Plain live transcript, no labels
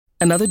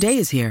Another day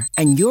is here,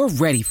 and you're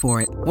ready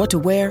for it. What to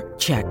wear?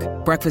 Check.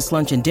 Breakfast,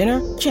 lunch, and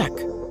dinner? Check.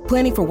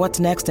 Planning for what's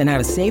next and how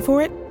to save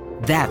for it?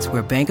 That's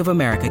where Bank of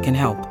America can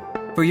help.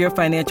 For your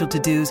financial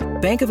to-dos,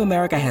 Bank of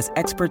America has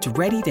experts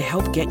ready to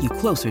help get you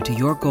closer to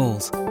your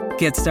goals.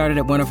 Get started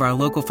at one of our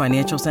local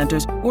financial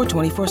centers or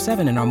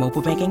 24/7 in our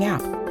mobile banking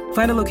app.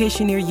 Find a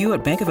location near you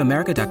at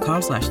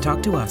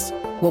bankofamerica.com/talktous.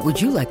 What would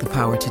you like the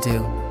power to do?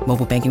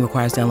 Mobile banking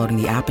requires downloading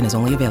the app and is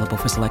only available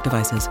for select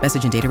devices.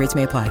 Message and data rates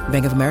may apply.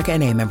 Bank of America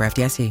N.A., member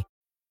FDIC.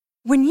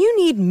 When you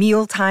need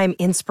mealtime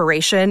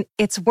inspiration,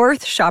 it's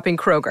worth shopping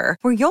Kroger,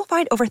 where you'll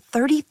find over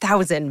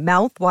 30,000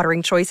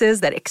 mouth-watering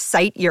choices that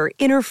excite your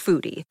inner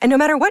foodie. And no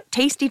matter what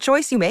tasty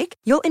choice you make,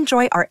 you'll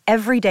enjoy our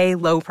everyday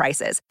low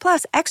prices,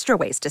 plus extra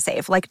ways to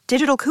save, like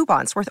digital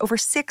coupons worth over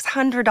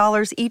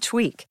 $600 each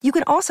week. You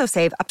can also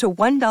save up to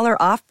 $1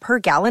 off per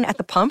gallon at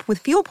the pump with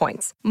fuel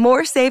points.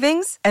 More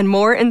savings and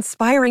more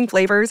inspiring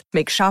flavors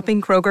make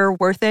shopping Kroger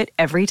worth it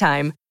every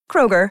time.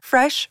 Kroger,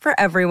 fresh for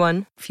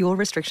everyone. Fuel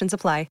restrictions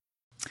apply.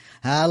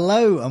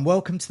 Hello and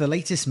welcome to the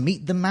latest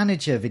Meet the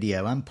Manager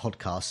video and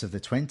podcast of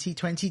the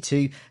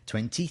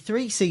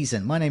 2022-23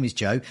 season. My name is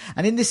Joe,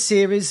 and in this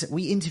series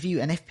we interview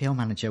an FPL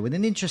manager with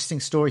an interesting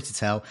story to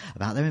tell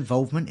about their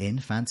involvement in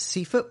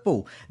fantasy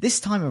football.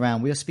 This time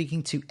around we are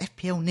speaking to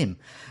FPL Nim,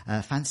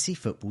 fantasy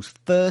football's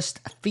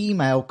first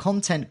female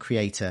content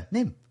creator.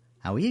 Nim,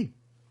 how are you?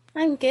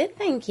 I'm good,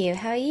 thank you.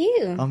 How are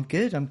you? I'm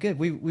good.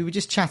 We were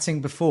just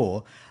chatting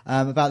before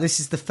about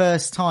this is the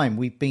first time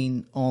we've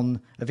been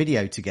on a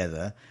video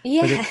together.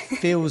 Yeah. But it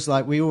feels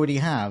like we already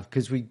have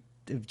because we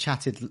have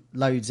chatted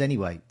loads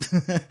anyway.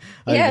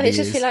 Yeah, we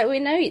just feel like we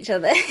know each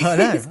other. I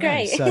know. It's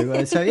great.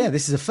 So yeah,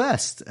 this is a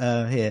first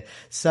here.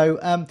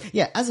 So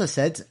yeah, as I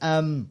said,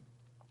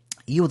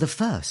 you're the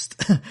first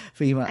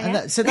female, and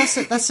that's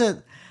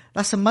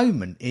a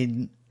moment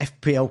in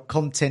FPL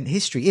content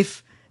history.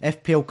 If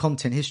FPL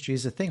content history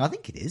is a thing, I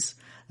think it is,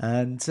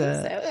 and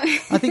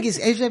I think it's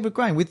ever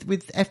growing with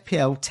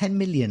FPL 10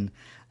 million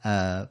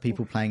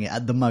people playing it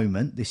at the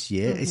moment this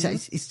year.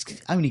 Mm-hmm. It's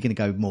only going to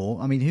go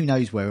more. I mean, who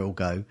knows where it'll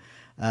go?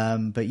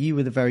 But you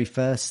were the very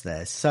first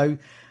there. So,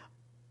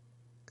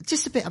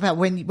 just a bit about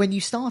when you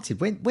started.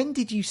 When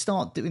did you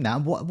start doing that?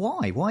 And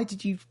why? Why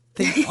did you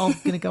think I'm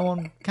going to go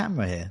on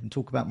camera here and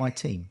talk about my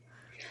team?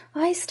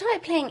 I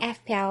started playing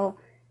FPL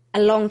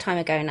a long time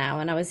ago now,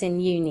 when I was in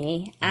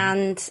uni,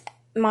 and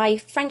my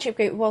friendship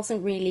group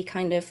wasn't really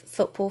kind of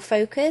football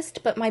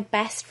focused, but my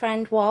best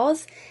friend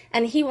was,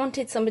 and he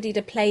wanted somebody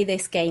to play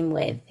this game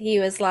with. He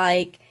was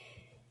like,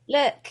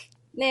 look,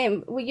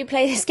 Nim, will you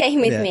play this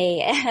game with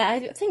me?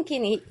 I'm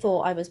thinking he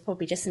thought I was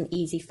probably just some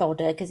easy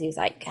fodder because he was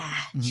like,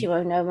 she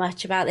won't know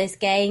much about this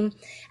game.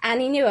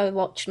 And he knew I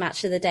watched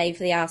Match of the Day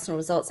for the Arsenal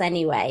results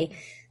anyway.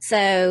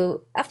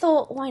 So I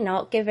thought, why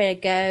not? Give it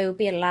a go,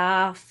 be a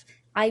laugh.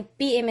 I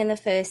beat him in the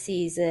first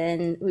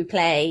season. We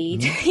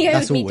played. He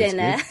owed me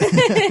dinner.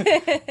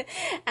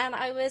 And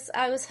I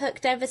was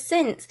hooked ever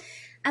since.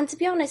 And to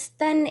be honest,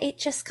 then it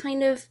just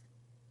kind of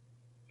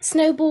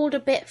snowballed a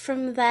bit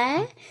from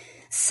there.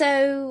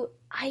 So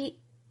I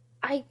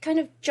kind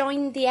of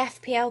joined the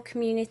FPL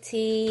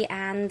community,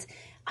 and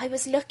I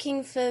was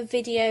looking for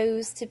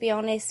videos, to be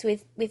honest,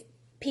 with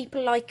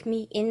people like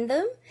me in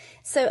them.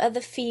 So other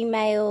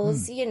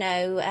females,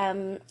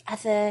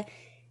 other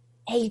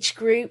age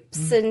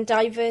groups and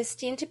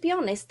diversity. And to be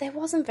honest, there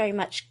wasn't very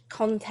much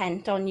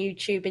content on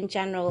YouTube in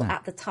general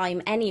at the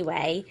time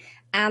anyway.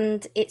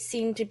 And it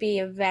seemed to be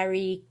a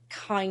very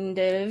kind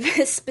of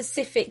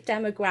specific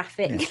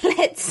demographic.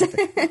 Yeah.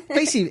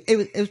 Basically,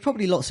 it was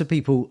probably lots of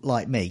people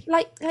like me,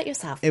 like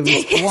yourself. It was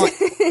white.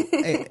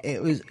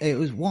 it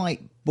was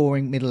white,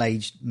 boring,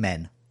 middle-aged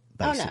men.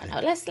 Basically. Oh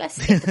no, let's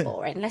skip the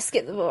boring. Let's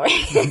skip the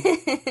boring.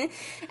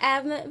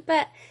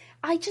 But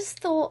I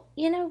just thought,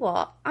 you know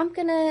what, I'm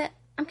gonna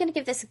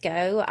give this a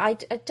go.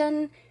 I'd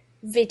done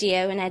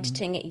video and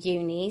editing at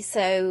uni,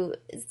 so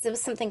there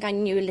was something I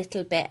knew a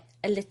little bit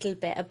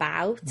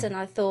about, and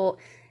I thought,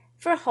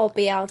 for a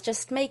hobby, I'll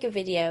just make a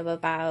video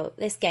about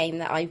this game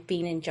that I've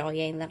been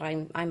enjoying, that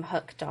I'm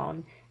hooked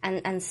on,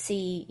 and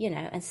see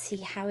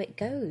how it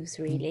goes,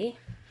 really.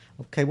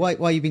 Okay,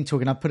 while you've been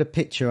talking, I put a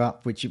picture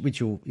up, which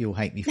you'll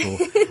hate me for,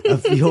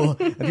 of your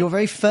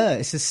very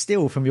first. It's a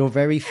still from your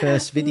very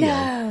first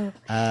video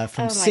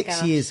from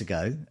 6 years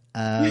ago.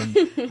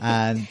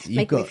 And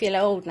you've got, me feel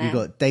old now. You've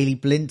got Daley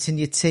Blint in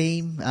your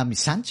team.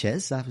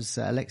 Sanchez, that was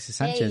Alexis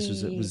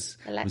Sanchez was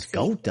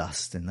gold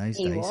dust in those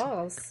days. He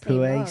was.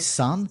 Pouet,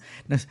 Son.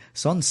 No,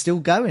 Son's still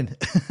going.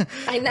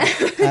 I know.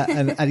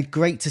 and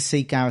great to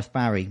see Gareth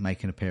Barry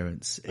make an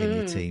appearance in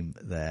your team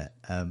there.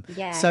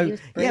 He was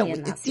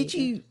brilliant that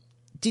season.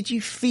 Did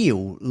you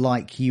feel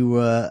like you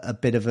were a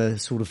bit of a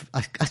sort of,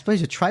 I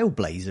suppose, a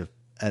trailblazer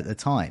at the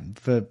time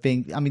for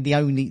being, the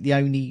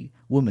only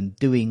woman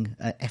doing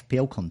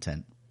FPL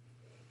content?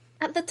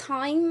 At the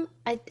time,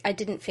 I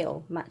didn't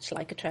feel much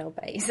like a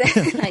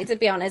trailblazer, to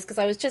be honest, because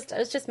I was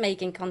just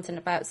making content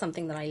about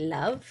something that I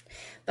loved.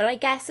 But I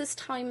guess as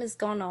time has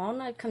gone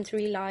on, I've come to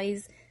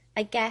realise,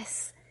 I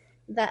guess,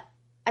 that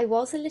I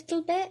was a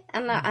little bit,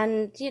 and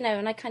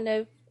I kind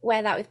of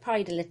wear that with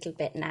pride a little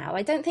bit now.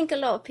 I don't think a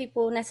lot of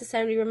people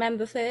necessarily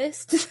remember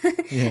first.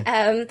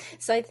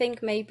 So I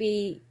think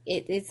maybe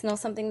it's not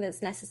something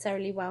that's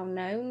necessarily well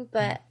known,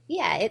 but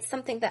yeah, it's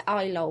something that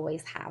I'll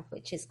always have,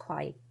 which is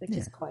quite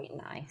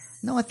nice.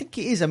 No, I think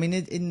it is. I mean,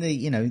 in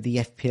the, the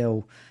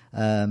FPL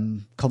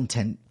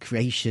content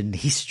creation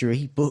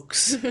history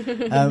books,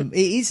 it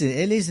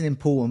is an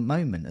important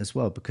moment as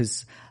well,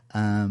 because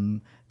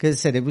I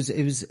said it was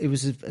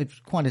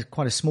quite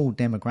a small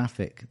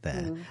demographic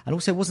there, and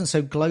also it wasn't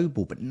so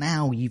global. But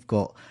now you've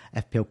got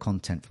FPL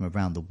content from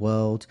around the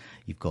world.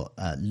 You've got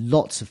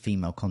lots of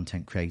female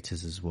content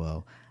creators as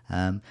well.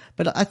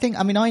 But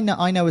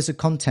I know as a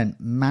content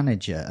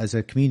manager, as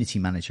a community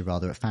manager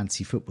rather, at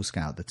Fantasy Football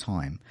Scout at the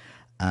time,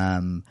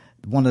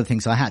 one of the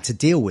things I had to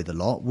deal with a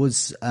lot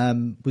was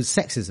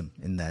sexism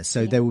in there.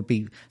 So there would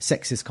be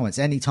sexist comments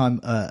anytime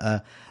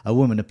a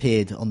woman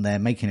appeared on there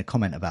making a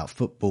comment about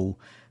football.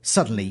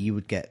 Suddenly you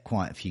would get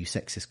quite a few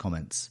sexist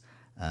comments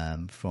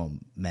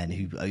from men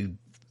who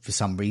for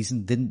some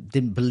reason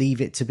didn't believe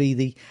it to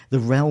be the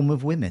realm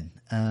of women.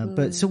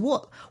 But so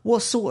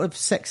what sort of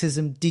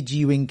sexism did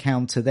you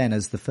encounter then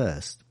as the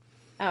first?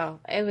 Oh,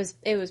 it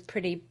was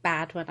pretty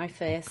bad when I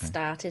first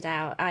started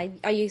out. I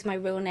used my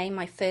real name,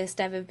 my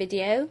first ever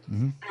video,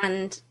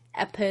 and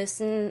a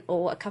person,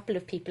 or a couple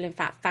of people in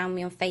fact, found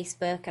me on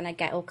Facebook, and I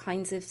get all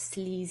kinds of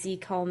sleazy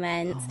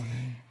comments.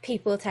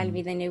 People telling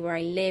me they knew where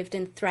I lived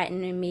and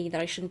threatening me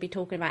that I shouldn't be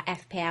talking about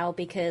FPL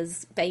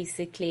because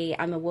basically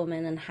I'm a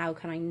woman and how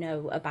can I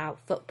know about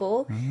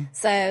football.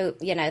 So,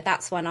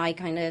 that's when I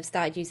kind of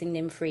started using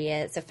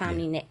Nymphria. It's a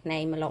family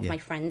nickname. A lot of my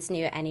friends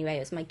knew it anyway.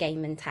 It was my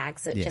gaming tag.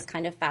 So it just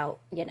kind of felt,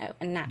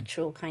 a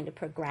natural kind of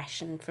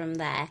progression from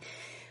there.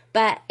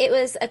 But it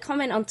was a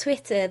comment on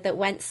Twitter that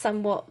went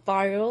somewhat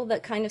viral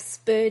that kind of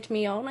spurred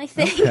me on, I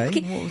think.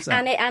 Okay, what was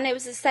that? And it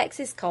was a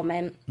sexist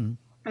comment. And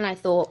I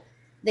thought,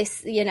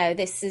 this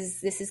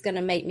is going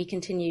to make me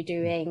continue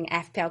doing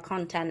FPL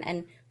content.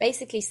 And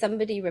basically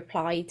somebody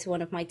replied to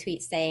one of my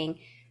tweets saying,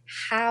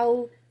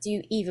 how do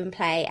you even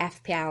play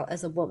FPL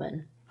as a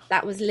woman?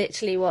 That was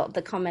literally what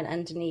the comment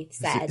underneath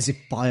said. Is it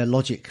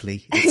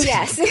biologically?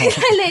 Yes,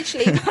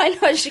 literally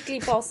biologically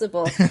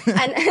possible.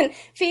 And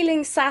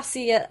feeling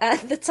sassy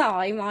at the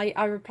time,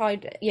 I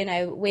replied,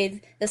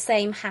 with the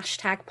same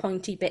hashtag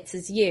pointy bits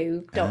as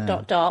you, ...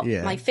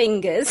 my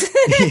fingers.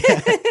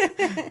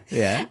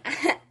 Yeah.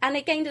 And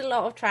it gained a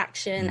lot of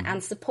traction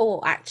and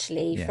support,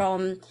 actually,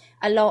 from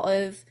a lot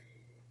of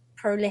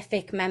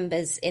prolific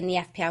members in the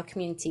FPL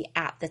community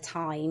at the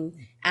time,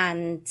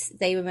 and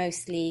they were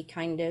mostly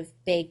kind of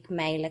big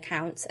male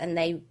accounts, and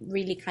they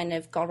really kind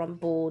of got on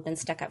board and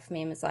stuck up for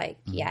me and was like,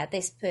 yeah,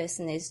 this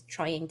person is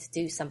trying to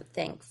do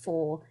something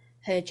for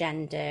her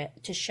gender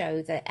to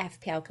show that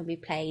FPL can be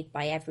played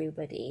by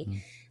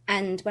everybody.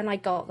 And when I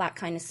got that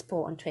kind of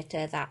support on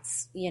Twitter,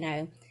 that's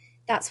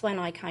when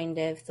I kind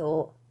of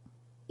thought,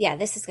 yeah,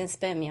 this is going to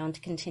spur me on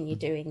to continue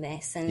doing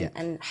this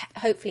and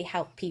hopefully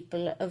help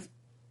people of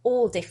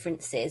all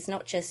differences,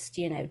 not just,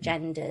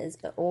 genders,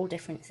 but all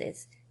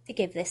differences, to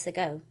give this a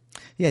go.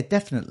 Yeah,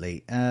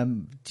 definitely.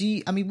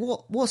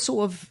 What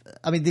sort of,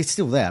 they're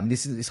still there.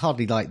 It's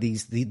hardly like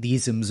the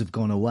isms have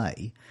gone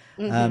away.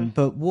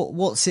 But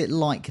what's it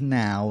like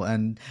now?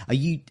 And are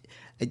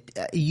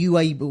you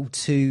able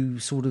to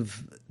sort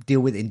of deal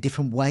with it in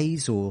different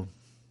ways, or?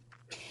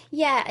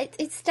 Yeah,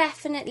 it's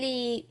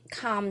definitely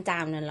calmed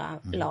down a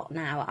lot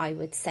now, I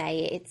would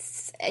say.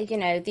 It's,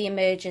 the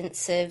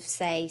emergence of,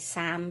 say,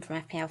 Sam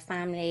from FPL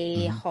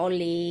Family,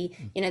 Holly,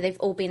 they've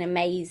all been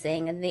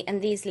amazing.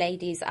 And these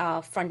ladies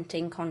are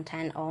fronting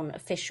content on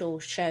official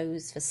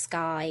shows for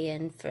Sky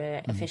and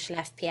for official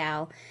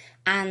FPL.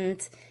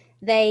 And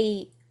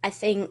they, I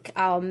think,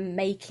 are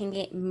making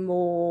it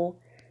more,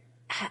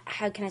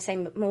 how can I say,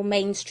 more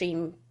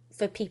mainstream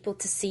for people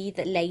to see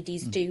that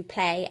ladies do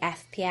play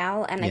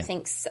FPL. And I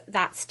think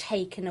that's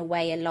taken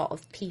away a lot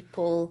of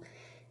people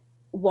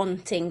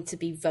wanting to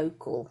be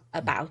vocal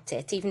about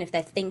it. Even if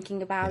they're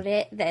thinking about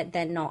it,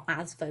 they're not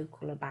as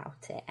vocal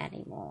about it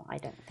anymore, I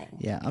don't think.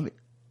 Yeah,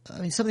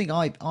 something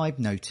I've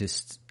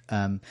noticed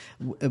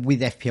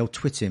with FPL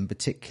Twitter in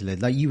particular,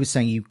 like you were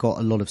saying, you've got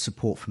a lot of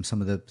support from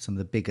some of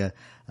the bigger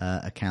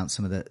accounts,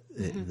 some of the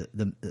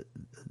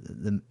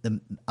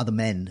other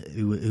men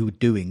who are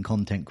doing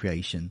content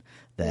creation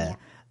there.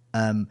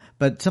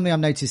 But something I've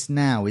noticed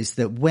now is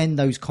that when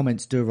those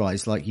comments do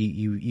arise, like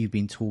you've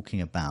been talking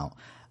about,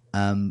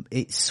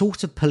 it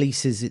sort of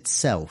polices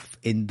itself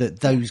in that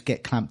those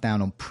get clamped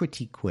down on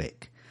pretty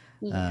quick.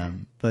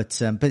 But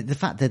the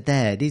fact that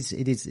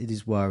it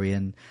is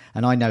worrying,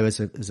 and I know as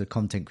a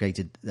content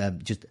creator,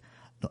 just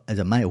not as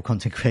a male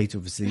content creator,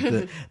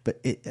 obviously,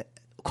 but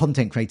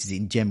content creators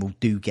in general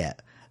do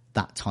get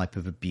that type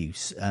of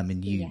abuse.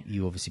 And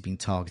you obviously being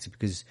targeted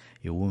because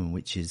you're a woman,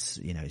 which is,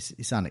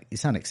 it's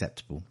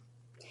unacceptable.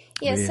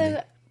 Yeah. Really.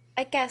 So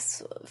I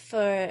guess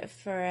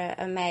for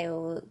a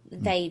male,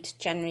 they'd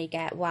generally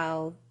get,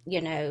 well, you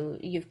know,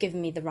 you've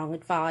given me the wrong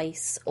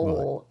advice,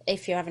 or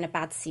if you're having a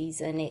bad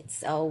season,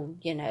 it's, oh,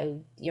 you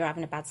know, you're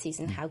having a bad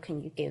season, how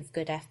can you give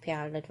good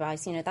FPL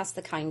advice? You know, that's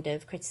the kind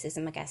of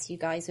criticism I guess you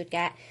guys would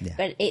get. Yeah.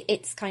 But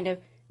it's kind of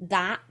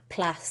that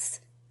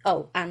plus,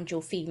 oh, and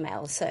you're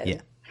female, so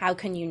how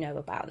can you know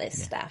about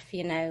this stuff,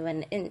 you know?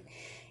 And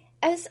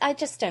as I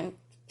just don't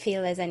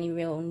feel there's any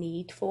real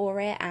need for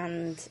it,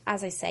 and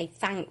as I say,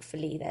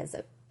 thankfully there's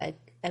a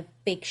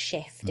big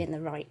shift in the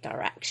right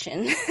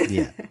direction.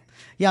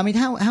 Yeah, I mean,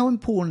 how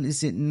important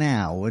is it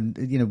now? And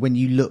you know, when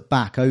you look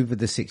back over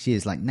the 6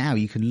 years, like now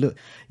you can look,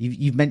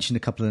 you've mentioned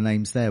a couple of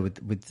names there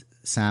with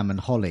Sam and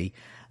Holly,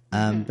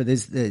 but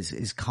there's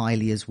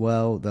Kylie as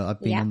well that I've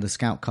been on the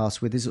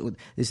Scoutcast with.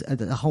 There's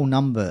a whole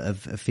number of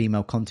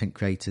female content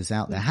creators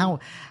out there.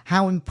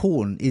 How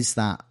important is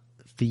that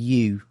for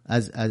you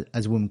as a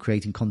woman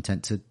creating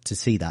content to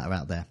see that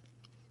out there?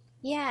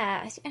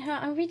 Yeah,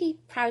 I'm really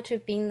proud to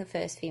have been the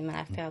first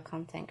female FPL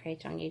content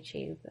creator on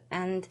YouTube,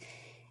 and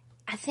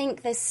I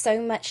think there's so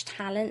much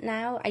talent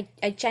now.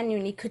 I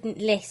genuinely couldn't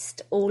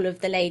list all of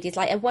the ladies.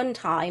 Like at one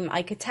time,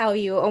 I could tell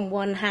you on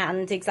one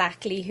hand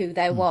exactly who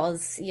there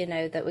was, you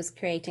know, that was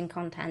creating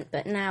content,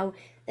 but now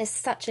there's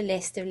such a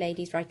list of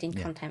ladies writing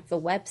content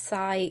for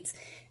websites,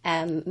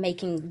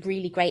 making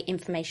really great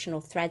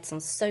informational threads on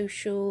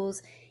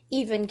socials,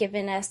 even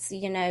giving us,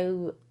 you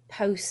know,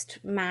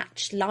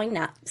 post-match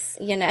lineups,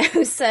 you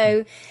know.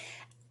 So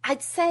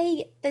I'd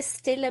say there's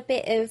still a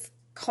bit of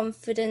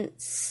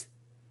confidence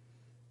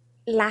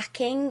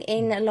lacking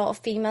in a lot of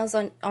females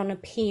on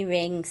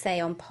appearing, say,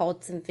 on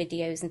pods and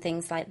videos and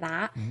things like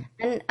that.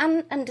 And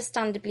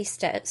understandably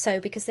so,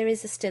 because there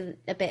is still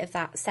a bit of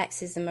that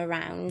sexism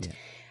around.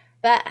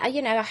 But,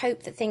 you know, I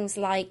hope that things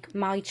like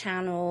my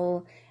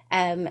channel,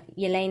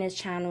 Yelena's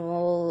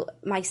channel,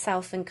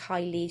 myself and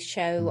Kylie's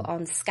show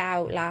on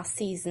Scout last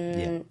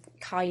season,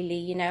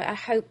 Kylie, you know, I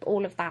hope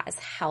all of that has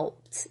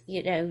helped,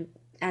 you know,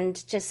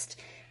 and just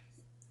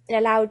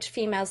allowed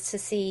females to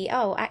see,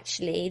 oh,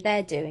 actually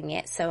they're doing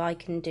it, so I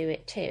can do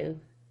it too.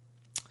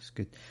 That's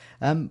good.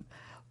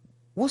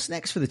 What's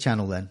next for the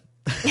channel then?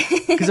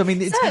 Because I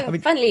mean,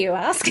 funnily you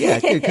ask. Yeah,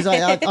 because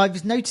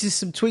I've noticed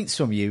some tweets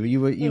from you.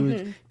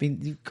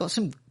 You've got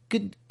some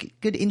good,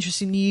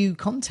 interesting new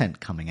content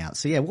coming out.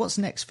 So yeah, what's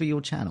next for your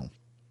channel?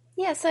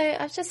 Yeah, so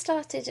I've just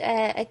started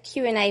a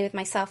Q&A with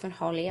myself and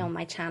Holly on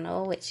my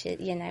channel, which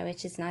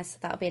is nice. So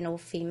that'll be an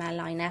all-female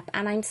lineup,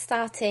 and I'm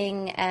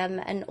starting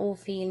an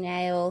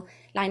all-female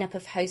lineup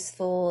of hosts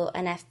for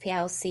an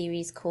FPL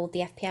series called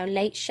the FPL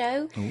Late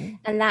Show.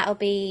 And that'll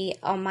be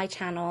on my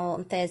channel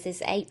on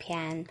Thursdays at 8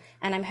 p.m.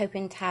 And I'm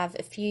hoping to have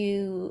a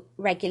few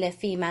regular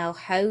female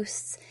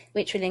hosts,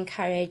 which will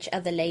encourage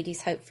other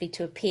ladies hopefully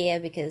to appear,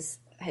 because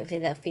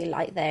hopefully they'll feel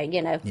like they're,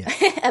 you know,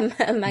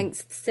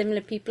 amongst similar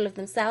people of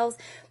themselves.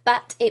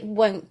 But it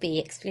won't be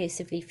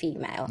exclusively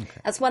female.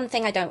 That's one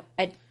thing I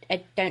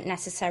don't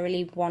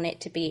necessarily want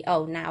it to be,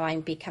 oh, now I'm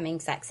becoming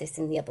sexist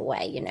in the other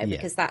way, you know,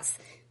 because that's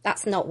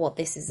not what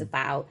this is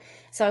about.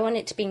 So I want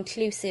it to be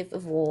inclusive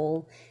of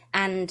all.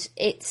 And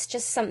it's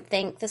just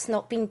something that's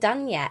not been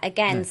done yet.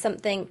 Again,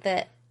 something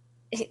that,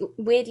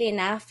 weirdly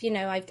enough, you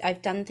know,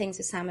 I've done things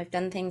with Sam, I've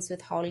done things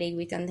with Holly,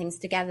 we've done things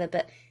together,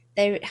 but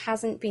there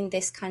hasn't been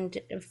this kind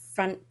of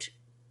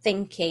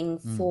front-thinking,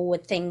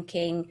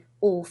 forward-thinking,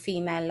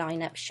 all-female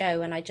lineup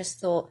show. And I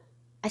just thought,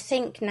 I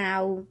think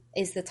now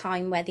is the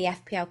time where the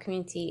FPL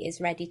community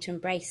is ready to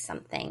embrace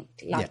something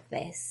like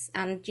this.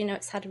 And, you know,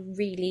 it's had a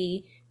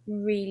really,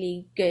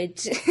 really good,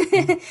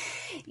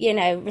 you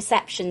know,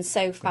 reception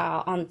so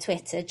far on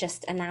Twitter,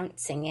 just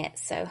announcing it.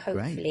 So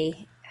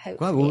hopefully...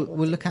 Well,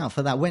 we'll look out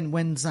for that.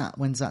 When's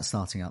that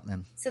starting up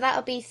then? So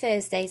that'll be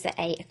Thursdays at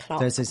 8 o'clock.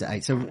 Thursdays at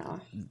 8. So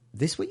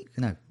this week?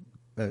 No.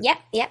 Yep.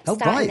 Oh,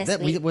 starting right. this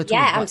week. We're talking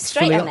I'm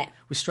straight on it.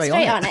 We're straight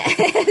on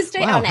it.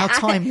 Straight wow, on it. How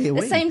timely are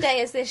we? The same day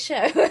as this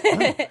show.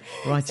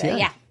 Right. So,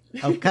 yeah.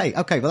 Okay.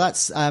 Well,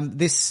 that's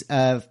this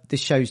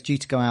show's due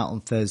to go out on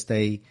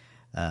Thursday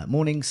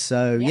morning.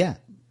 So yeah,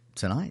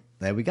 tonight.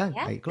 There we go.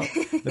 8 o'clock.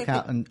 Look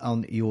out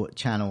on your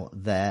channel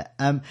there.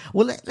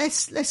 Well,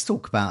 let's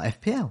talk about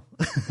FPL.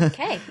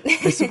 Okay.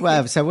 Let's talk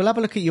about, so we'll have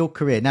a look at your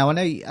career. Now, I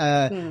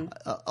know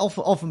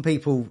often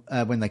people,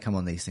 when they come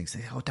on these things, say,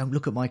 oh, don't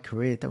look at my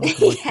career. Don't look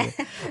at my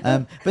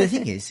career. But the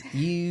thing is,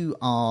 you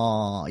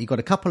got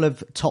a couple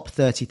of top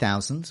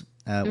 30,000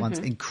 ones,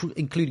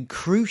 including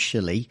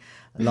crucially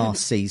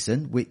last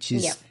season, which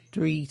is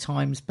 3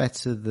 times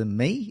better than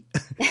me,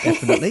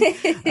 definitely,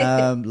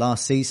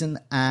 last season.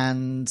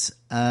 And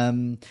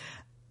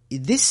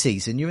this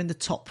season, you're in the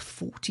top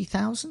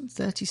 40,000,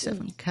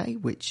 37k,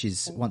 which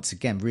is, once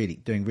again, really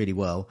doing really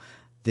well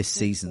this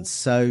season.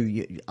 So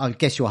I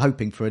guess you're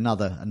hoping for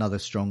another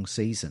strong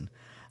season.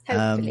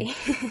 Hopefully.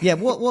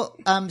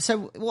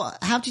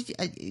 How did you,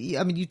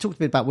 I mean, you talked a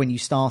bit about when you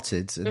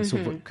started and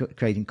sort of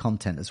creating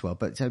content as well,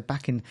 but so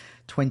back in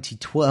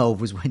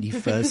 2012 was when you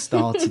first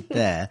started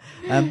there.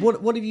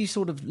 What have you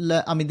sort of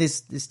learned? I mean,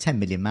 there's 10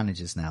 million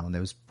managers now, and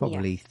there was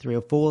probably 3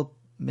 or 4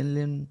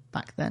 million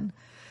back then.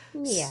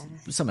 Yeah.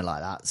 Something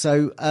like that.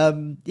 So,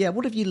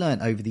 what have you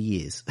learnt over the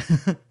years?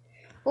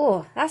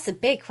 Oh, that's a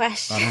big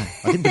question. I know.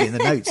 I didn't put it in the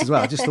notes as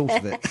well. I just thought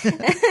of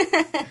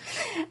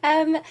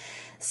it.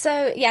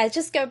 So yeah,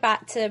 just go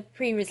back to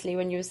previously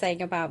when you were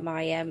saying about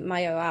my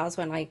my ORs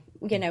when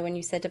when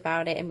you said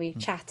about it and we were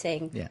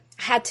chatting. Yeah.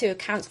 I had 2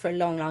 accounts for a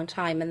long, long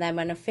time, and then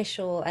when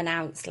official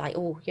announced like,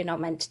 oh, you're not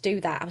meant to do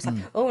that, I was like,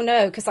 oh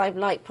no, because I'm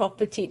like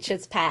proper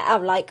teacher's pet.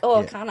 I'm like,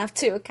 I can't have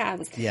 2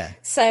 accounts. Yeah.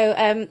 So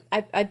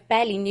I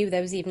barely knew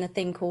there was even a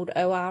thing called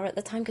OR at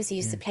the time because I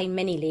used to play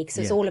mini leagues.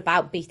 So it's all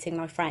about beating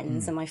my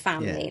friends and my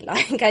family. Yeah.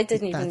 Like I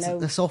didn't even know.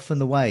 That's often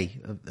the way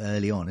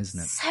early on, isn't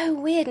it? So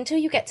weird. Until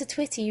you get to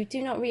Twitter, you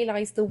do not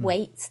realise the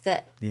weight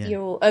that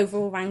your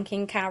overall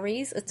ranking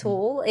carries at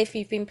all if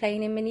you've been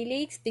playing in mini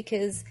leagues,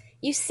 because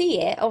you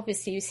see it,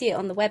 obviously you see it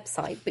on the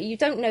website, but you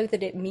don't know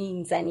that it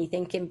means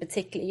anything in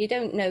particular. You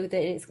don't know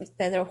that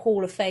there are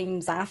Hall of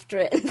Fames after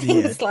it and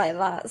things like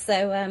that.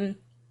 So and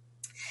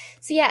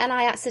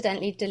I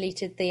accidentally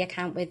deleted the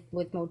account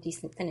with more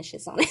decent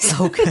finishes on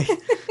it. Okay.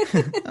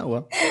 Oh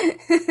well.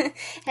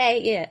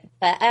 Hey, yeah.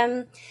 But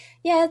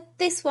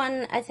this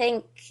one, I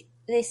think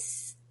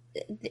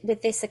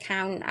with this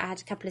account, I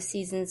had a couple of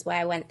seasons where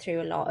I went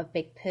through a lot of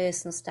big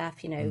personal stuff,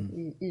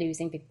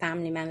 losing big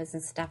family members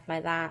and stuff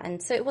like that.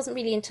 And so it wasn't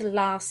really until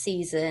last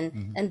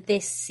season and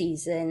this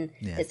season,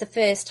 it's the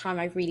first time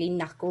I really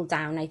knuckled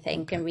down, I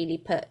think, and really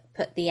put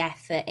the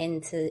effort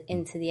into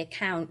the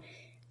account.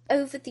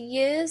 Over the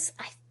years,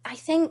 I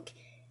think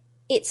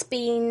it's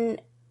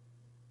been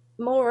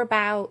more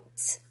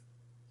about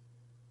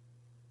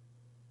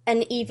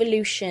an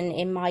evolution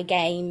in my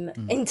game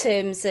in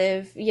terms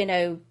of,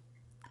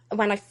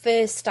 when I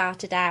first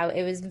started out,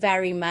 it was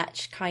very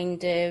much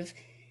kind of,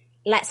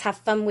 let's have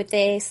fun with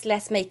this.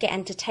 Let's make it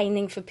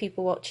entertaining for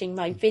people watching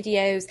my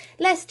videos.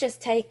 Let's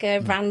just take a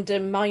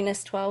random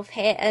 -12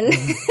 hit and,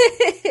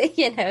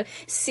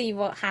 see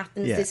what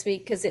happens this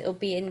week because it'll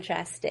be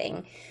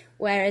interesting.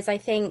 Whereas I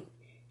think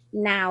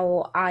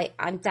now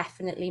I'm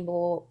definitely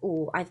more,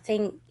 I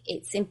think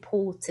it's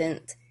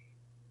important.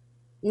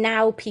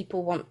 Now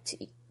people want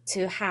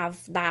to have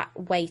that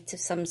weight of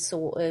some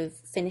sort of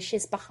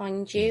finishes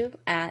behind you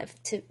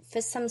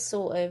for some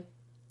sort of,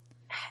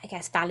 I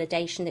guess,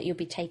 validation that you'll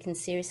be taken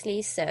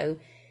seriously. So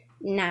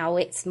now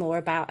it's more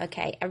about,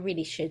 okay, I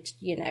really should,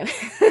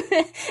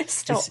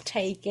 stop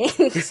taking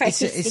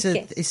crazy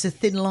it's a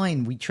thin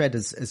line we tread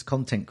as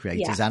content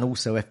creators and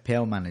also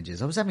FPL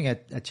managers. I was having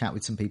a chat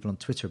with some people on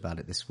Twitter about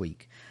it this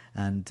week,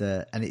 and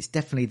it's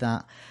definitely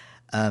that.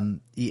 At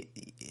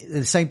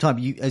the same time,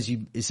 as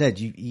you said,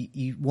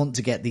 you want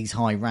to get these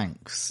high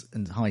ranks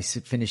and high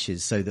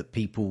finishes so that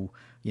people,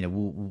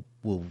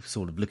 will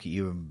sort of look at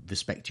you and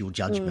respect your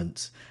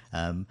judgment.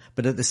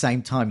 But at the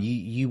same time,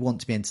 you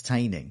want to be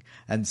entertaining,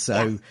 and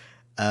so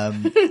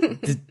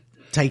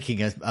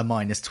taking a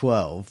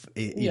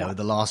 -12, at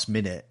the last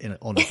minute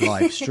on a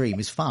live stream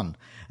is fun,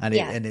 and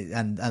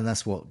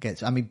that's what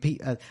gets. I mean,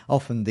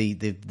 often the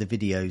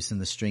videos and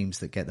the streams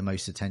that get the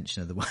most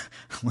attention are the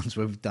ones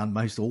where we've done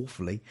most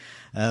awfully.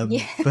 But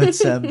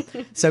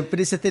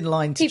it's a thin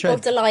line to people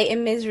tread. Delight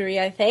in misery,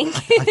 I think.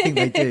 I think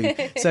they do.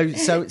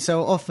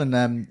 So often,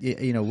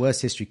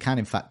 worse history can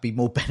in fact be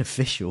more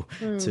beneficial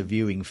to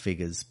viewing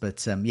figures.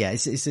 But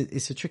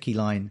it's a tricky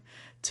line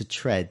to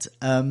tread.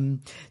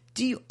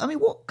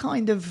 What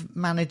kind of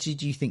manager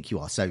do you think you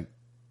are? So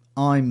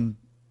I'm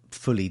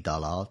fully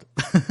dullard.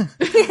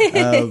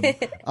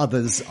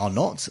 Others are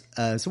not.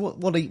 So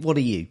what are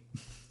you?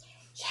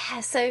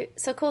 Yeah. So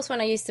of course, when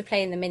I used to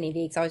play in the mini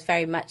leagues, I was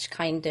very much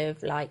kind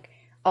of like,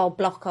 I'll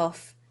block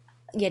off,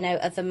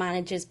 other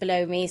managers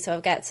below me. So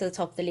I'll get to the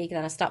top of the league and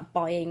then I start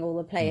buying all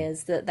the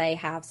players that they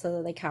have so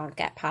that they can't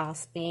get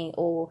past me.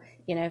 Or,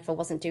 if I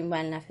wasn't doing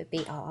well enough, it'd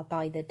be, I'll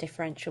buy the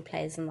differential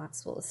players and that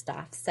sort of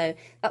stuff. So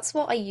that's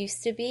what I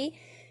used to be.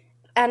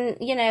 And,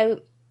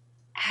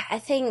 I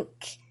think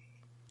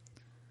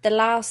the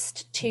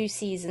last 2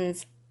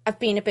 seasons, I've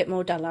been a bit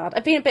more dullard.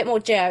 I've been a bit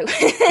more Joe.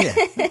 Yeah,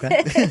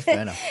 okay.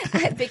 Fair enough.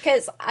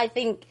 Because I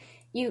think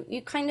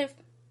you kind of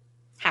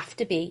have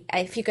to be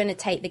if you're going to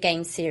take the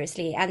game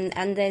seriously.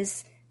 And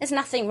there's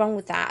nothing wrong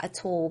with that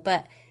at all.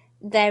 But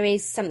there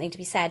is something to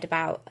be said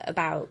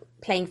about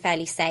playing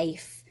fairly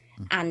safe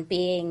and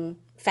being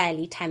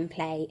fairly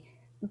template.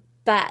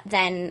 But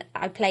then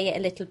I play it a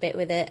little bit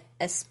with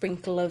a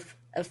sprinkle of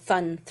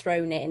fun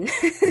thrown in.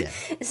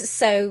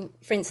 So,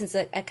 for instance,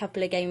 a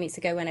couple of game weeks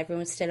ago when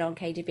everyone was still on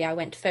KDB, I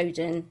went to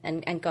Foden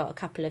and got a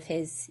couple of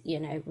his,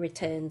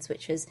 returns,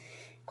 which was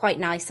quite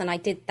nice. And I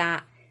did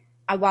that.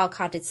 I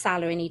wildcarded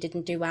Salah and he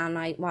didn't do well,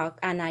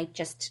 and I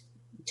just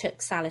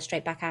took Salah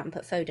straight back out and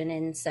put Foden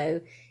in. So,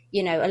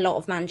 a lot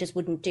of managers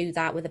wouldn't do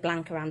that with a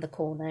blank around the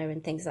corner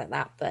and things like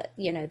that. But,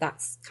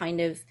 that's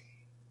kind of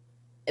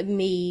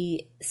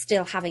me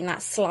still having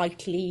that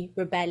slightly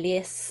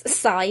rebellious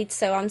side.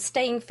 So I'm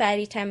staying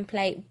fairly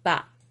template,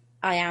 but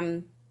I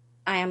am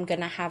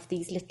going to have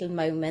these little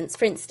moments.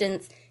 For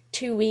instance,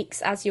 2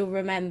 weeks, as you'll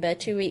remember,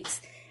 2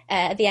 weeks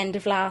at the end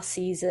of last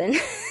season,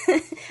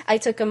 I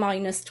took a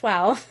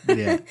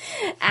 -12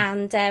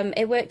 and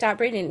it worked out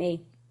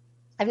brilliantly.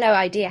 I've no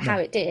idea how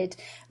it did,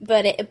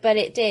 but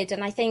it did.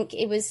 And I think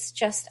it was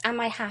just,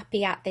 am I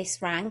happy at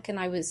this rank? And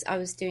I was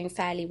doing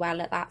fairly well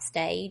at that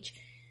stage.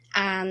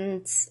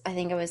 And I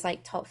think I was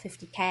like top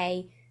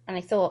 50k. And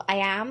I thought I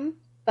am,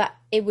 but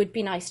it would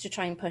be nice to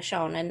try and push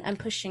on. And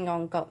pushing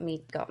on got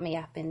me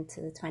up into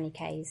the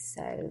 20Ks.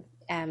 So,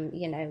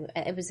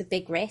 it was a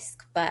big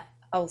risk, but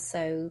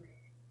also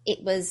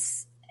it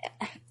was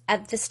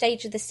at the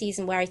stage of the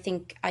season where I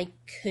think I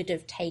could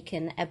have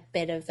taken a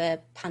bit of a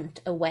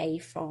punt away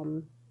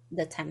from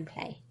the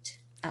template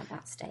at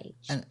that stage.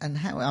 And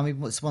how, I mean,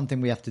 what's one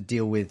thing we have to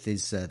deal with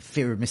is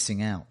fear of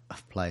missing out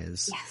of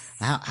players.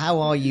 Yes.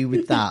 How are you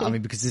with that? I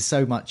mean, because there's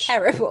so much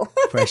terrible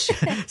pressure.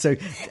 So,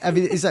 I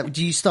mean,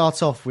 do you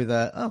start off with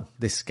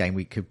this game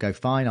week could go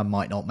fine, I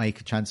might not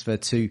make a transfer,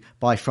 to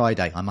by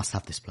Friday, I must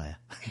have this player?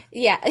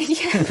 Yeah,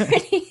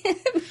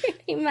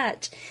 pretty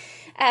much.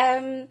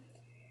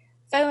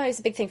 FOMO is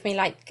a big thing for me,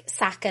 like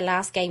Saka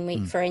last game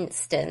week, for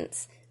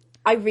instance.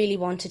 I really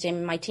wanted him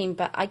in my team,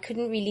 but I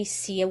couldn't really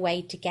see a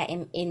way to get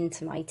him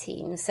into my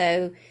team.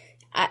 So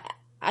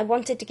I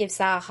wanted to give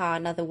Zaha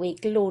another week.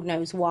 Lord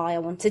knows why I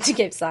wanted to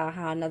give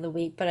Zaha another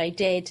week, but I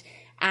did.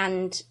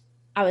 And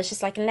I was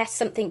just like, unless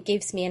something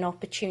gives me an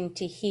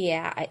opportunity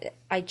here,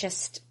 I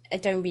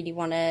don't really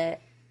want to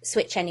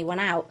switch anyone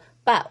out.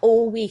 But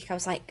all week I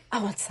was like,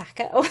 I want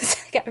Saka.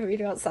 I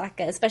really want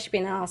Saka, especially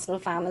being an Arsenal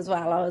fan as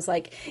well. I was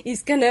like,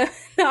 he's going to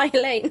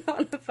annihilate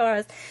Nottingham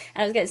Forest.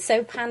 And I was getting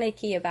so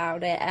panicky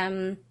about it.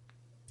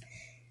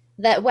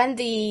 That when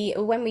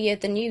we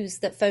heard the news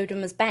that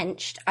Foden was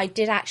benched, I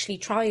did actually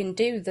try and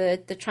do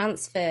the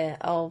transfer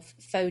of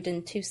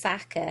Foden to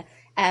Saka.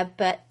 And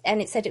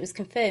it said it was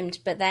confirmed,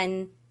 but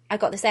then I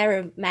got this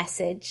error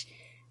message.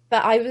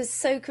 But I was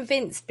so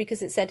convinced,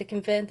 because it said it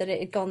confirmed that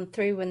it had gone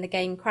through when the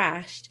game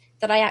crashed,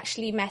 that I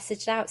actually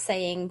messaged out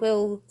saying,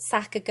 will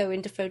Saka go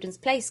into Foden's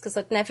place? Because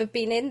I'd never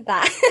been in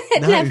that.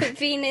 Never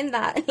been in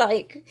that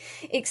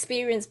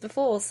experience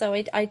before. So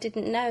I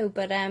didn't know.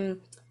 But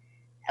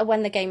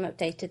when the game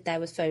updated, there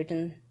was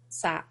Foden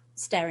sat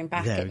staring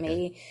back at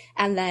me. Go.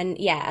 And then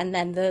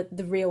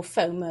the real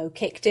FOMO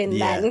kicked in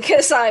then,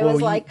 because I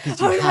was like,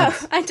 oh no,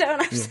 I don't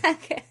have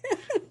Saka.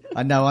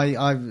 I know.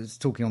 I was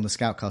talking on the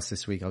Scoutcast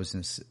this week. I was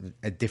in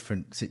a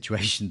different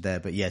situation there,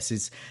 but yes,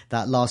 it's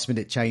that last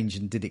minute change,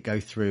 and did it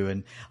go through?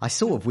 And I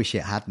sort of wish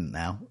it hadn't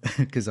now,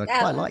 because I'd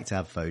quite like to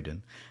have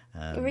Foden.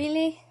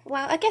 Really?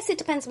 Well, I guess it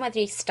depends on whether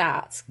he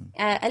starts.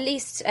 At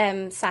least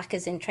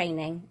Saka's in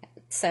training,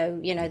 so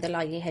the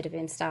likelihood of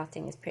him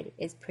starting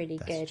is pretty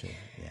good. True,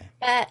 yeah.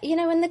 But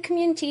when the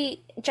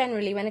community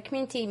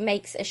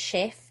makes a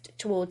shift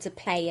towards a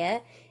player,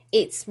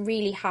 it's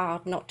really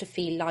hard not to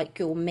feel like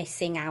you're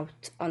missing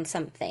out on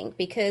something,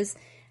 because,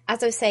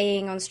 as I was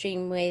saying on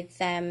stream with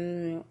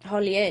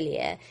Holly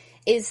earlier,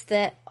 is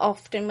that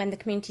often when the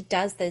community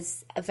does,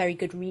 there's a very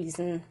good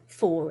reason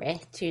for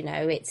it.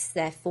 It's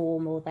their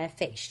form or their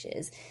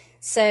fixtures.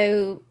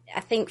 So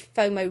I think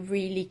FOMO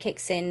really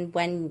kicks in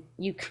when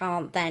you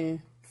can't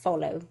then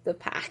follow the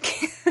pack.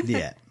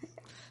 Yeah,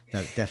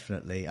 no,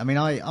 definitely. I mean,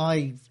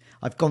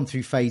 I've gone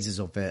through phases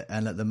of it,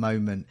 and at the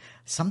moment,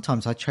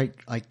 sometimes I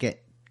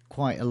get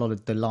quite a lot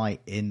of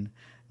delight in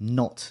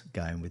not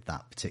going with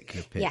that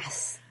particular pick.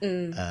 Yes.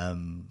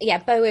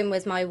 Bowen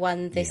was my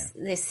one this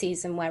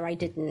season where I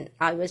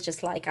was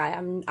just like,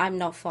 I'm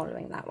not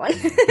following that one.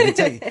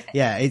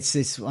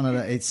 It's one of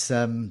the, it's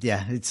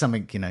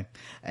something,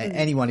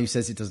 anyone who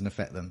says it doesn't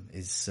affect them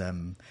is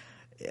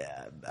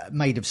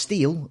made of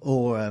steel,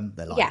 or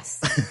they're like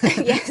yes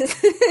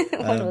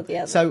one or the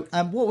other. So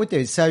what we'll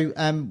do,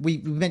 we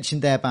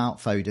mentioned there about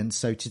Foden,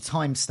 so to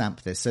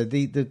timestamp this, so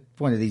the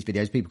one of these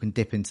videos, people can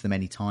dip into them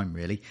anytime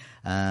really.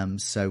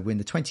 So we're in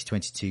the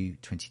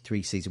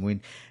 2022-23 season, we're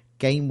in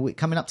game week,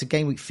 coming up to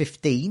game week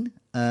 15,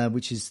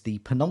 which is the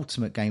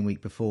penultimate game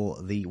week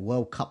before the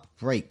World Cup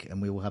break,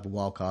 and we will have a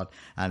wild card,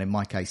 and in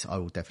my case I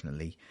will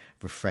definitely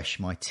refresh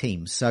my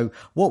team. So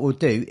what we'll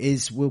do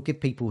is we'll give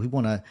people who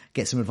want to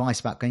get some advice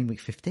about game week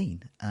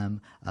 15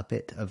 a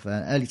bit of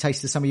an early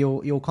taste of some of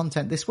your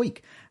content this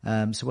week.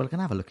 So we're going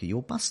to have a look at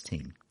your bus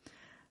team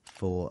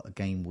for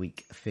game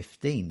week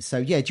 15.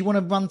 So do you want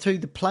to run through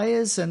the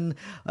players and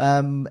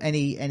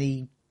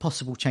any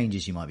possible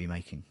changes you might be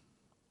making?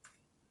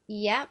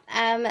 Yeah,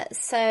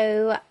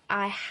 so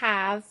I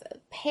have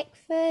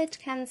Pickford,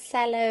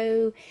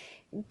 Cancelo,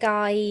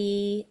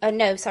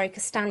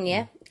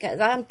 Castagna.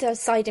 I'm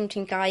deciding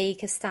between Guy,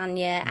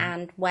 Castagna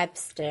and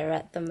Webster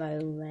at the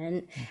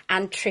moment,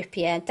 and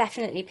Trippier,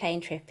 definitely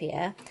playing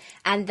Trippier.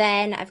 And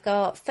then I've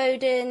got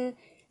Foden,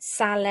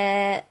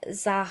 Salah,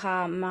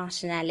 Zaha,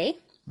 Martinelli,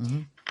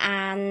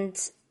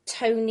 and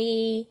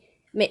Tony,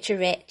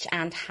 Mitrovic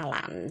and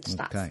Haaland.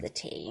 That's the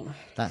team.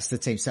 That's the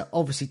team. So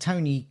obviously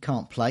Tony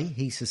can't play.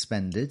 He's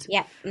suspended.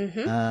 Yeah.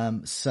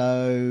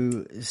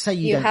 So say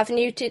you have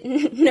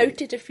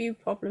noted a few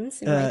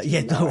problems.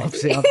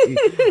 Obviously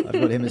I've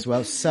got him as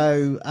well.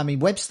 So, I mean,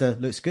 Webster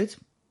looks good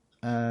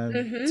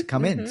to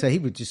come in. So he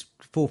would just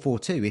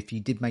 4-4-2 if you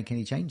did make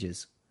any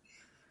changes.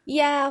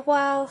 Yeah,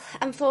 well,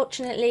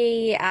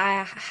 unfortunately,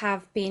 I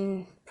have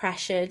been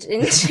pressured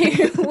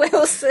into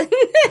Wilson.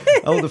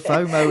 Oh, the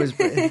FOMO is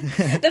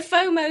The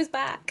FOMO's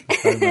back.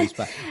 FOMO's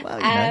back.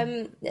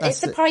 Well, It's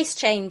the price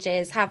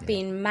changes have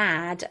been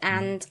mad,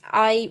 and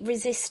I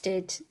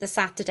resisted the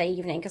Saturday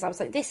evening because I was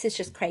like, this is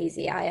just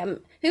crazy.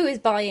 Who is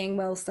buying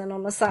Wilson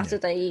on a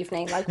Saturday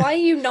evening? Like, why are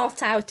you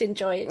not out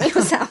enjoying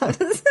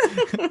yourselves?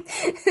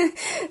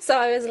 So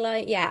I was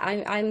like,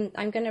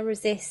 I'm going to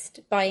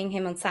resist buying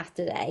him on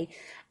Saturday.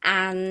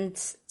 And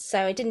so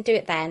I didn't do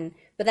it then.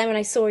 But then when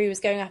I saw he was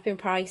going up in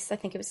price, I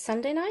think it was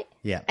Sunday night.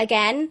 Yeah.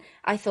 Again,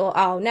 I thought,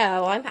 oh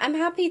no, I'm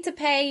happy to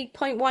pay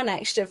 0.1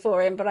 extra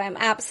for him, but I'm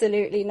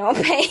absolutely not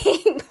paying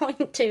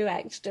 0.2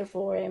 extra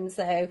for him.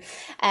 So,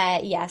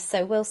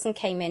 so Wilson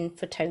came in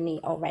for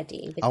Tony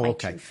already with my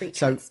two free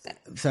transfer.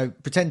 So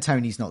pretend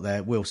Tony's not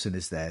there, Wilson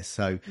is there.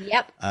 So,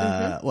 yep.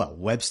 Well,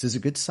 Webster's a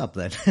good sub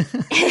then.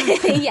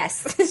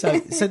 Yes.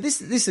 So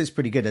this is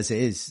pretty good as it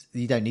is.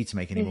 You don't need to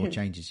make any more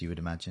changes, you would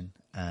imagine.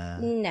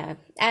 No.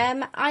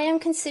 I am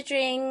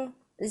considering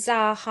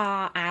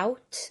Zaha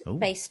out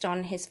based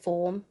on his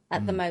form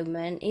at the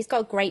moment. He's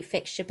got a great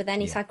fixture, but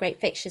then he's had great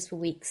fixtures for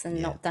weeks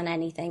and not done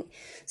anything.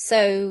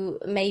 So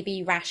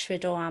maybe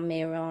Rashford or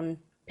Almiron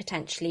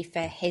potentially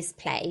for his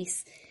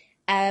place.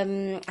 I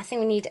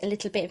think we need a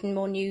little bit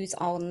more news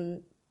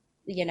on,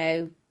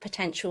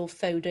 potential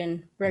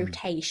Foden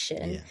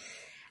rotation. Yeah.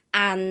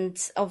 And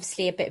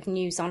obviously a bit of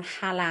news on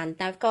Haaland.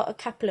 Now, I've got a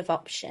couple of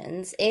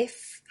options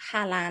if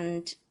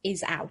Haaland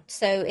is out.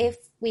 So if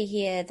we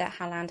hear that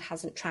Haaland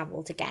hasn't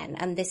travelled again,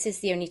 and this is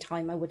the only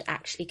time I would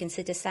actually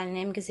consider selling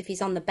him, because if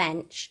he's on the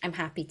bench, I'm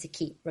happy to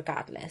keep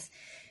regardless.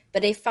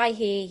 But if I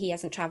hear he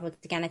hasn't travelled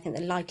again, I think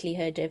the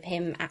likelihood of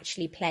him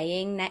actually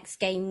playing next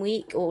game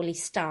week, or at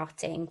least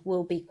starting,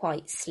 will be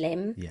quite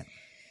slim. Yeah.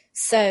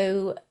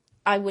 So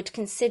I would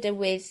consider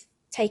with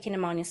taking a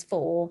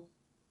 -4,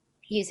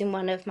 using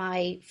one of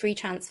my free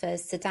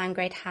transfers to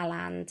downgrade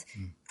Haaland,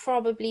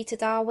 probably to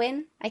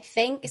Darwin, I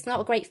think. It's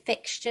not a great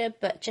fixture,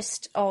 but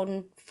just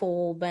on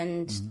form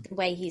and the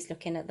way he's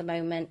looking at the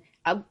moment.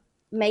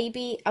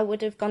 Maybe I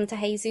would have gone to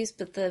Jesus,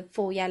 but the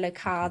 4 yellow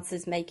cards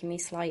is making me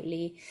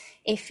slightly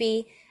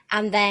iffy.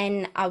 And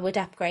then I would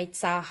upgrade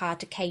Zaha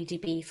to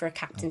KDB for a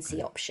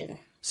captaincy option.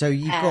 So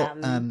you've got,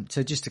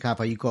 so just to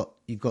clarify, you've got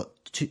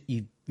two,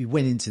 you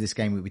went into this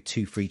game with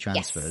 2 free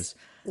transfers.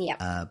 Yes.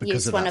 Yeah,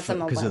 because of the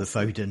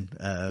Foden,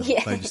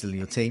 Foden's still in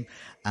your team.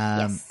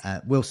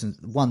 Wilson,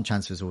 one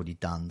transfer's already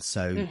done,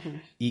 so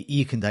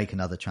you can take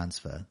another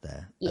transfer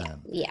there.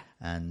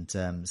 And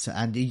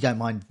and you don't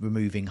mind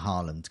removing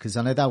Haaland, because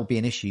I know that will be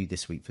an issue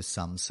this week for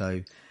some.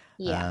 So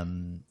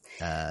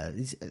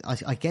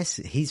I guess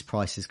his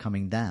price is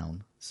coming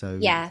down. So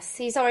yes,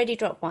 he's already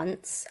dropped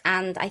once,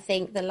 and I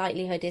think the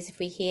likelihood is if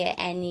we hear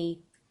any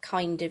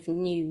kind of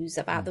news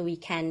about the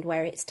weekend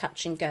where it's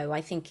touch and go,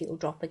 I think it will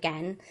drop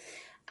again.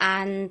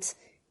 And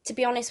to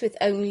be honest, with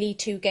only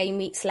 2 game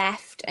weeks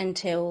left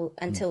until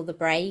the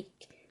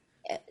break,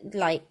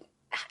 like,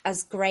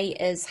 as great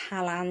as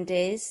Haaland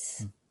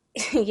is,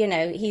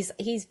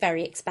 he's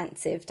very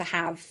expensive to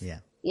have,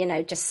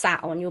 just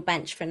sat on your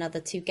bench for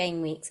another 2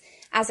 game weeks.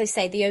 As I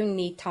say, the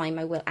only time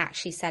I will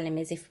actually sell him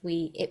is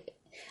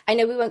I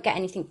know we won't get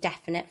anything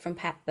definite from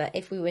Pep, but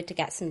if we were to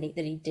get something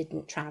that he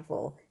didn't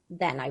travel,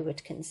 then I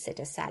would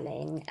consider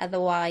selling.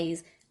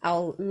 Otherwise,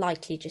 I'll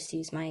likely just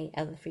use my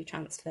other free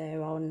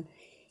transfer on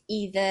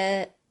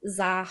either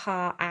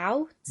Zaha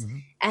out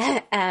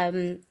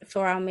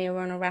for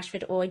Almiron or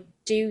Rashford, or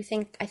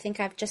I think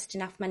I have just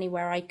enough money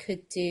where I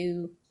could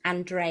do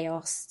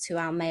Andreas to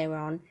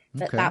Almiron,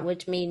 but that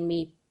would mean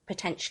me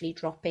potentially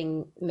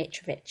dropping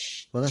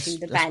Mitrovic to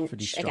the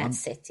bench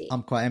against City.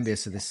 I'm quite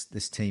envious of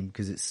this team,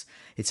 because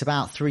it's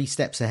about 3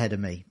 steps ahead of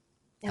me.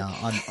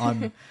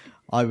 Okay.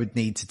 I would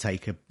need to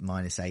take a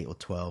 -8 or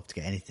 12 to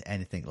get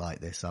anything like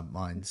this.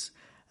 Mine's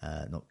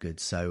not good.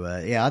 So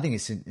I think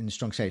it's in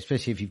strong shape,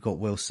 especially if you've got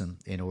Wilson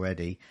in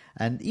already.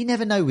 And you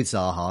never know with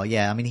Zaha.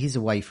 Yeah, I mean, he's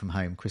away from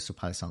home. Crystal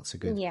Palace aren't so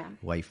good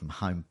away from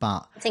home,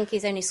 but I think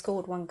he's only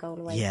scored 1 goal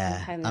away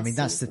from home. I mean,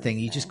 that's the thing.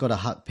 You just got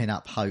to pin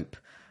up hope.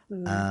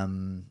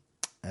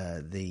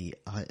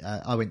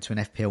 I went to an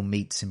FPL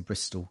meets in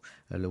Bristol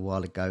a little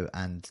while ago,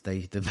 and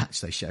the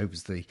match they showed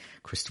was the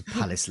Crystal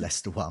Palace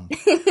Leicester one,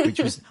 which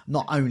was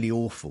not only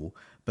awful,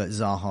 but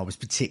Zaha was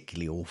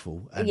particularly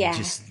awful, and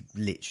just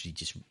literally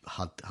just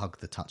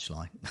hugged the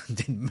touchline and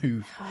didn't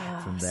move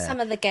from there. Some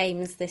of the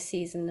games this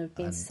season have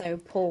been so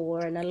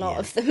poor, and a lot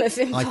of them have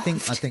involved.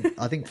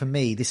 I think for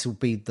me, this will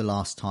be the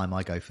last time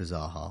I go for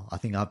Zaha. I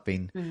think I've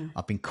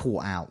been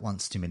caught out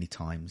once too many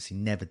times. He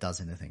never does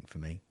anything for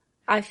me.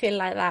 I feel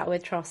like that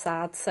with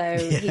Trossard. So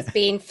he's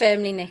been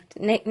firmly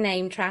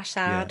nicknamed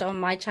Trashard on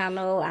my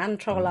channel, and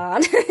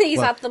Trollard. He's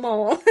had them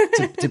all.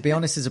 to be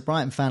honest, as a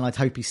Brighton fan, I'd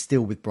hope he's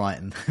still with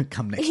Brighton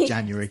come next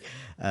January.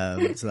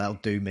 So that'll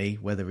do me,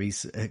 whether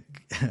he's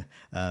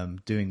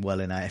doing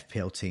well in our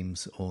FPL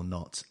teams or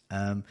not.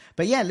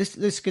 But yeah,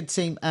 looks a good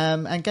team.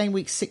 And game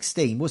week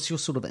 16, what's your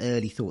sort of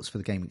early thoughts for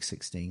the game week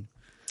 16?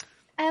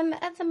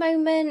 At the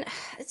moment,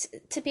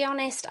 to be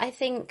honest, I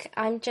think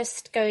I'm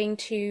just going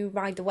to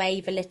ride the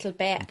wave a little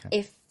bit. Okay.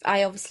 If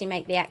I obviously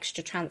make the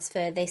extra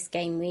transfer this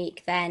game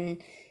week, then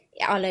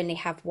I'll only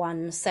have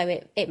one, so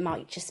it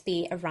might just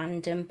be a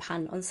random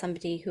punt on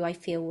somebody who I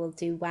feel will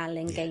do well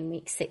in game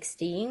week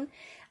 16.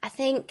 I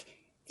think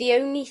the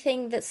only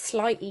thing that's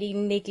slightly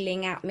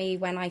niggling at me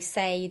when I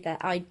say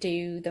that I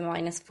do the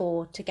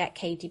 -4 to get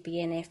KDB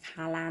in if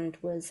Haaland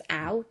was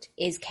out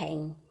is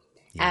Kane.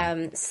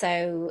 Yeah.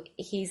 So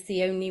he's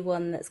the only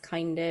one that's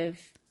kind of,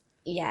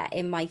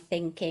 in my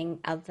thinking,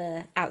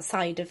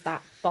 outside of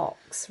that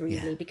box,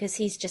 really, because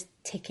he's just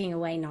ticking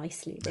away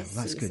nicely this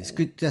season. Good. It's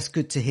good. That's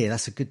good to hear.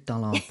 That's a good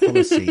Dullard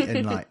policy,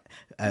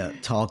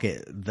 and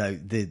target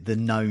the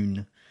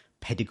known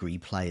pedigree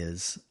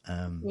players.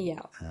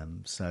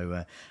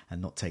 So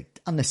and not take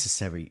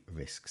unnecessary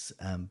risks.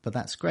 But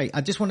that's great.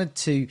 I just wanted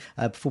to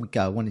before we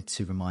go, I wanted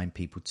to remind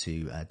people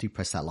to do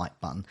press that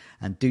like button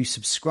and do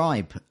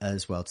subscribe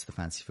as well to the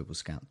Fantasy Football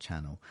Scout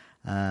channel.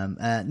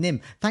 Nim,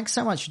 thanks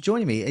so much for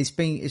joining me. It's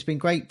been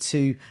great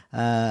to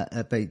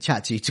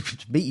chat to you,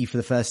 to meet you for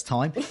the first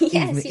time,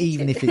 yes,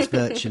 even if it's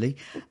virtually,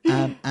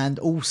 and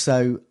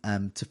also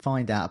to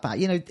find out about,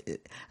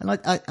 and I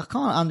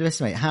can't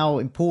underestimate how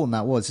important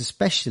that was,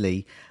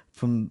 especially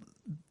from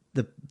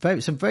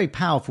some very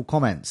powerful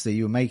comments that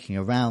you were making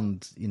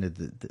around,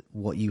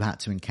 what you had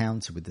to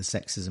encounter with the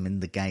sexism in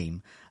the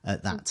game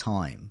at that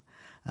time.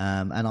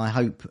 And I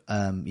hope,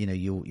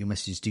 your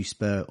messages do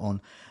spur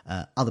on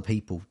other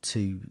people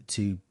to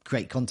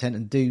create content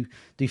and do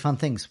fun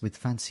things with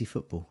fantasy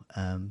football.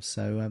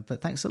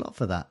 But thanks a lot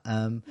for that.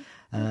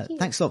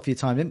 Thanks a lot for your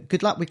time.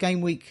 Good luck with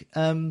game week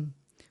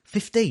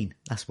 15.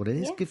 That's what it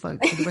is. Yeah. Good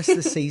luck for the rest of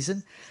the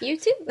season. You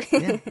too.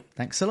 Yeah.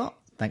 Thanks a lot.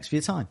 Thanks for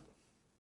your time.